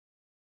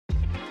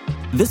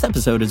This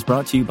episode is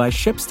brought to you by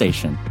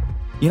ShipStation.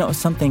 You know,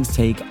 some things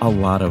take a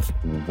lot of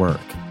work,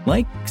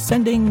 like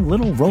sending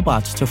little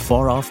robots to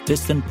far-off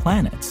distant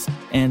planets.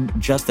 And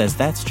just as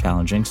that's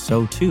challenging,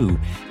 so too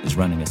is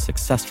running a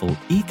successful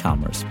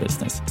e-commerce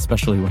business,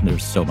 especially when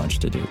there's so much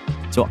to do.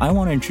 So I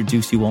want to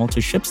introduce you all to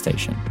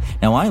ShipStation.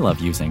 Now, I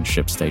love using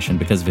ShipStation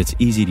because of its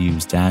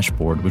easy-to-use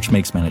dashboard, which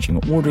makes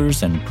managing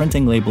orders and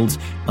printing labels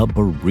a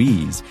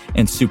breeze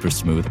and super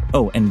smooth.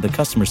 Oh, and the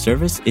customer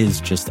service is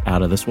just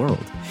out of this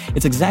world.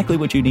 It's exactly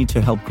what you need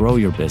to help grow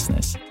your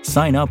business.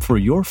 Sign up for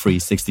your free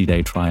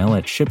 60-day trial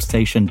at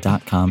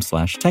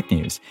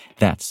shipstation.com/technews.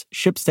 That's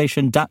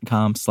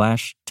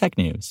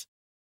shipstation.com/technews.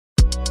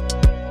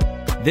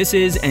 This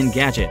is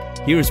Engadget.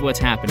 Here's what's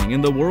happening in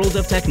the world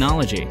of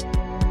technology.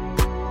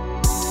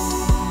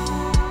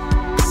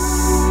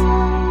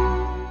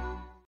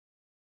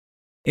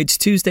 It's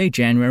Tuesday,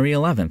 January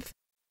 11th.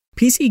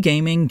 PC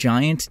gaming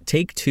giant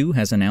Take-Two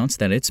has announced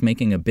that it's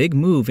making a big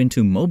move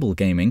into mobile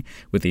gaming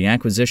with the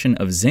acquisition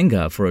of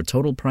Zynga for a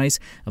total price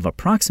of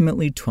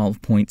approximately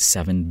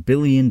 $12.7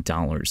 billion.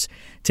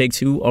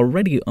 Take-Two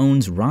already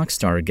owns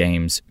Rockstar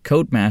Games,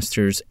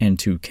 Codemasters, and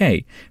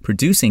 2K,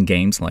 producing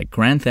games like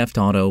Grand Theft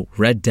Auto,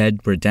 Red Dead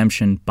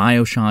Redemption,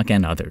 BioShock,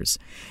 and others.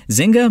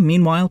 Zynga,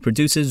 meanwhile,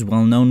 produces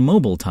well-known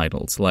mobile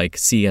titles like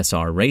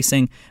CSR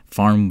Racing,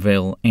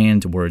 Farmville,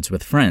 and Words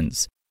with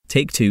Friends.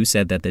 Take-Two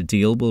said that the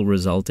deal will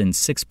result in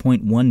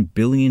 $6.1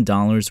 billion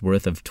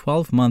worth of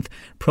 12-month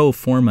pro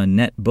forma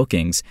net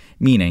bookings,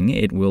 meaning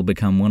it will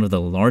become one of the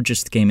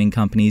largest gaming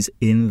companies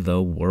in the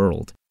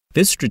world.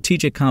 This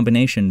strategic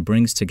combination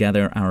brings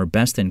together our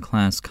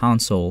best-in-class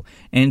console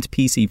and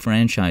PC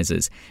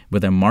franchises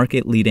with a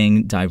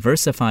market-leading,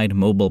 diversified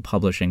mobile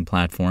publishing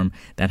platform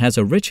that has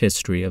a rich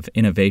history of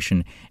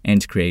innovation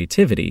and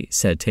creativity,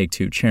 said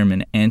Take-Two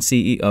chairman and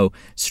CEO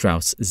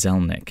Strauss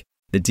Zelnick.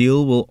 The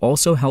deal will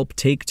also help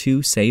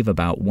Take-Two save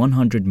about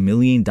 $100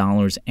 million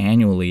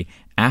annually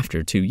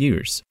after 2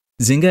 years.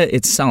 Zynga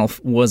itself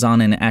was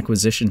on an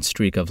acquisition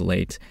streak of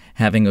late,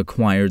 having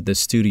acquired the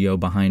studio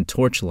behind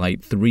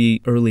Torchlight 3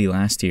 early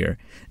last year.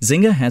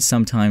 Zynga has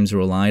sometimes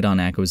relied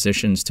on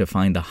acquisitions to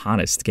find the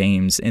hottest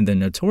games in the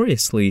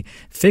notoriously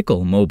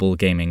fickle mobile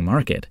gaming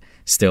market.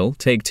 Still,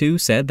 Take-Two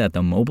said that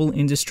the mobile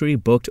industry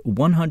booked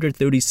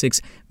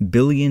 $136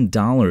 billion in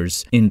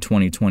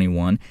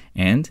 2021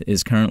 and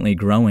is currently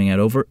growing at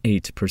over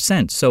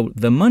 8%, so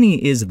the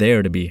money is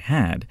there to be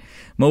had.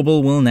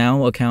 Mobile will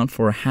now account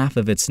for half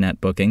of its net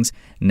bookings,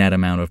 net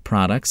amount of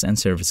products and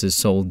services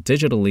sold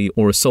digitally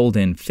or sold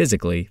in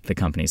physically, the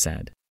company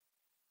said.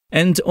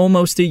 And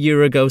almost a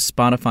year ago,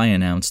 Spotify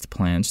announced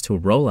plans to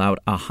roll out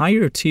a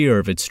higher tier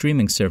of its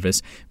streaming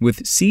service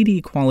with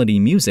CD-quality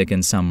music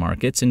in some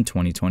markets in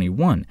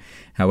 2021.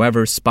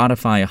 However,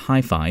 Spotify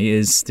Hi-Fi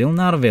is still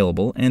not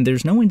available, and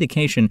there's no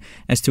indication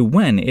as to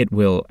when it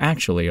will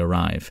actually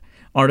arrive.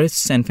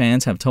 Artists and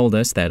fans have told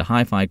us that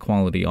hi-fi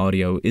quality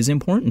audio is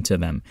important to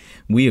them.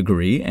 We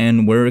agree,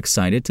 and we're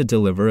excited to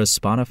deliver a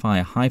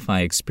Spotify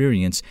hi-fi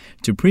experience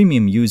to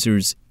premium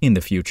users in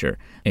the future,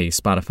 a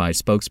Spotify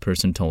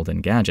spokesperson told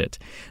Engadget.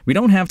 We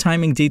don't have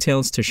timing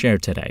details to share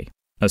today.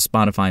 A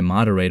Spotify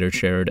moderator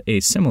shared a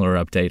similar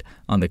update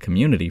on the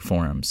community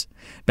forums.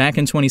 Back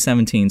in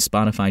 2017,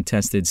 Spotify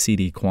tested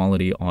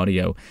CD-quality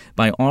audio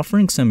by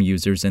offering some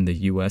users in the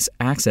U.S.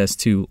 access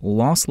to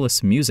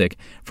lossless music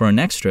for an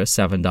extra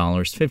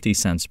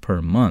 $7.50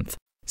 per month.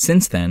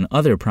 Since then,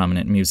 other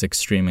prominent music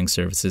streaming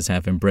services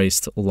have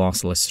embraced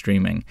lossless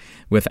streaming,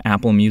 with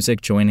Apple Music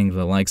joining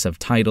the likes of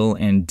Tidal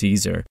and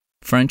Deezer.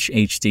 French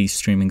HD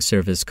streaming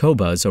service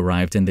Qobuz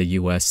arrived in the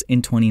U.S.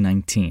 in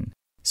 2019.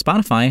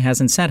 Spotify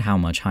hasn't said how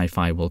much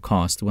hi-fi will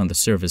cost when the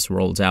service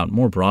rolls out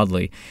more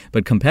broadly,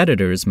 but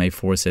competitors may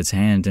force its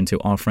hand into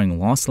offering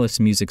lossless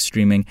music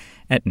streaming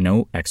at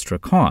no extra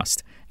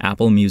cost.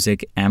 Apple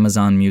Music,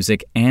 Amazon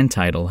Music, and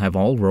Tidal have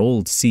all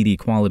rolled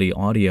CD-quality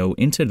audio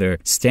into their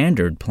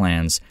standard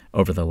plans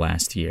over the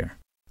last year.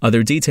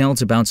 Other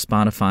details about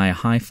Spotify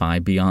Hi-Fi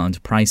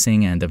beyond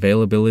pricing and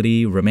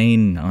availability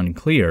remain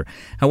unclear.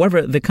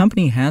 However, the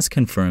company has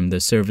confirmed the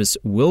service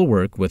will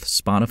work with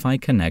Spotify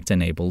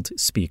Connect-enabled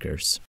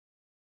speakers.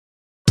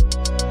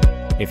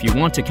 If you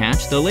want to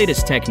catch the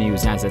latest tech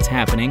news as it's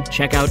happening,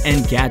 check out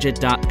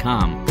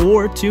Engadget.com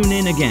or tune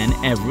in again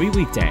every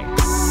weekday.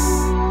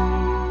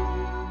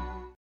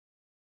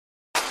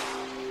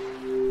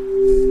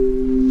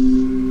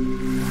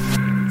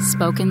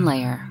 Spoken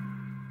Layer.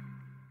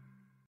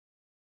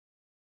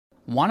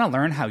 Want to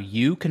learn how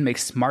you can make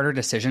smarter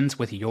decisions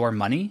with your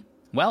money?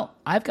 Well,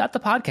 I've got the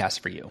podcast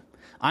for you.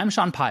 I'm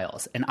Sean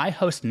Piles, and I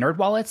host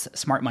NerdWallet's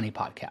Smart Money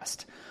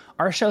Podcast.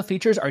 Our show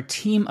features our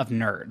team of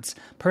nerds,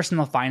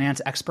 personal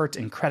finance experts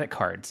in credit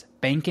cards,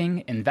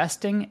 banking,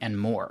 investing, and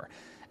more.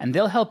 And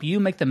they'll help you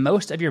make the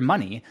most of your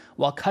money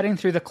while cutting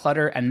through the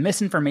clutter and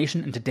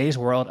misinformation in today's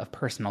world of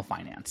personal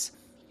finance.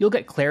 You'll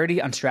get clarity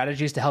on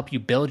strategies to help you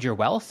build your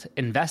wealth,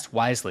 invest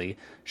wisely,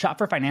 shop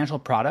for financial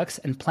products,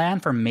 and plan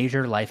for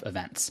major life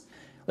events.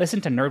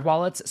 Listen to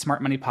NerdWallet's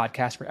Smart Money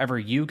Podcast wherever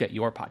you get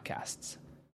your podcasts.